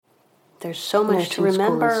There's so much to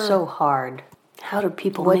remember. It's so hard. How do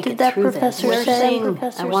people make it through this? What did that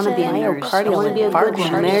professor say? I want to be a nurse. I want to be a good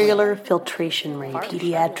glomerular filtration rate,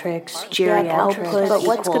 pediatrics, geriatrics, but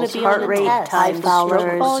what's going to be heart on the rate, test? high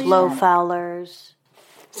Fowlers, Volume? low Fowlers.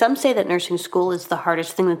 Some say that nursing school is the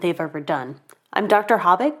hardest thing that they've ever done. I'm Dr.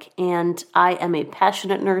 Hobbick, and I am a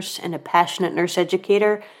passionate nurse and a passionate nurse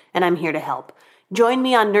educator, and I'm here to help. Join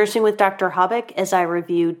me on Nursing with Dr. Hobbick as I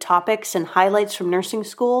review topics and highlights from nursing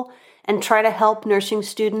school and try to help nursing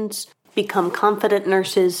students become confident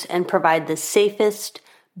nurses and provide the safest,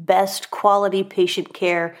 best quality patient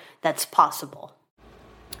care that's possible.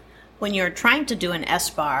 When you're trying to do an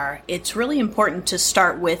Sbar, it's really important to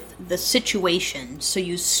start with the situation. So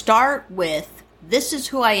you start with, this is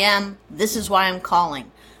who I am, this is why I'm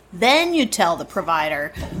calling. Then you tell the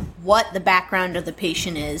provider what the background of the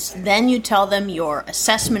patient is. Then you tell them your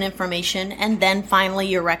assessment information, and then finally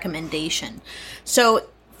your recommendation. So,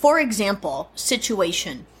 for example,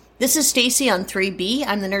 situation. This is Stacy on 3B.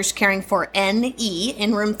 I'm the nurse caring for NE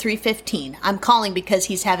in room 315. I'm calling because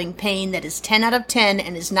he's having pain that is 10 out of 10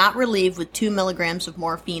 and is not relieved with 2 milligrams of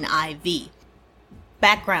morphine IV.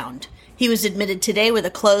 Background. He was admitted today with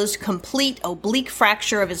a closed, complete oblique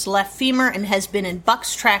fracture of his left femur and has been in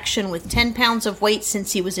Buck's traction with 10 pounds of weight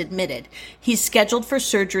since he was admitted. He's scheduled for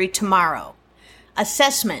surgery tomorrow.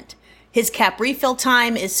 Assessment. His cap refill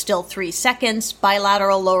time is still 3 seconds.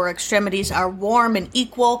 Bilateral lower extremities are warm and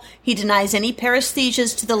equal. He denies any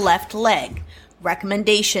paresthesias to the left leg.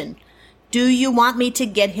 Recommendation. Do you want me to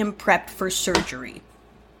get him prepped for surgery?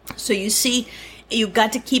 So you see, you've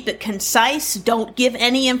got to keep it concise. Don't give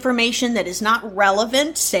any information that is not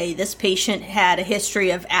relevant. Say this patient had a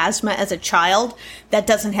history of asthma as a child. That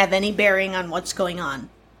doesn't have any bearing on what's going on.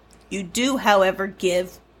 You do, however,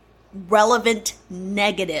 give relevant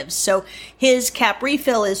negatives. So his cap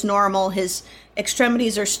refill is normal. His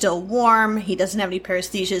extremities are still warm. He doesn't have any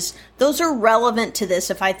paresthesias. Those are relevant to this.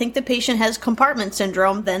 If I think the patient has compartment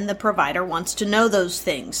syndrome, then the provider wants to know those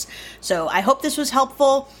things. So I hope this was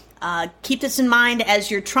helpful. Keep this in mind as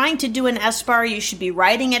you're trying to do an Sbar. You should be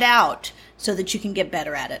writing it out so that you can get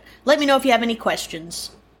better at it. Let me know if you have any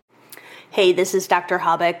questions. Hey, this is Dr.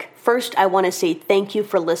 Hobbick. First, I want to say thank you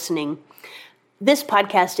for listening. This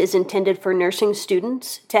podcast is intended for nursing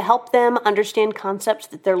students to help them understand concepts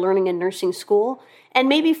that they're learning in nursing school, and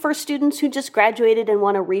maybe for students who just graduated and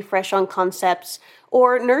want to refresh on concepts,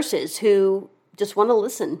 or nurses who just want to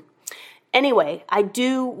listen. Anyway, I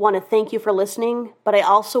do want to thank you for listening, but I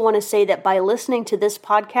also want to say that by listening to this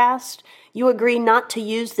podcast, you agree not to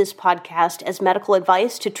use this podcast as medical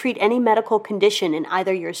advice to treat any medical condition in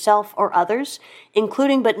either yourself or others,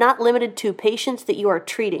 including but not limited to patients that you are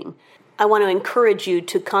treating. I want to encourage you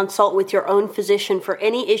to consult with your own physician for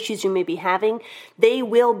any issues you may be having. They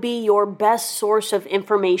will be your best source of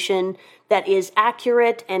information that is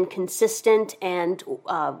accurate and consistent and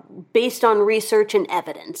based on research and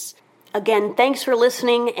evidence. Again, thanks for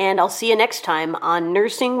listening, and I'll see you next time on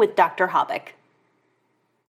Nursing with Dr. Hobbick.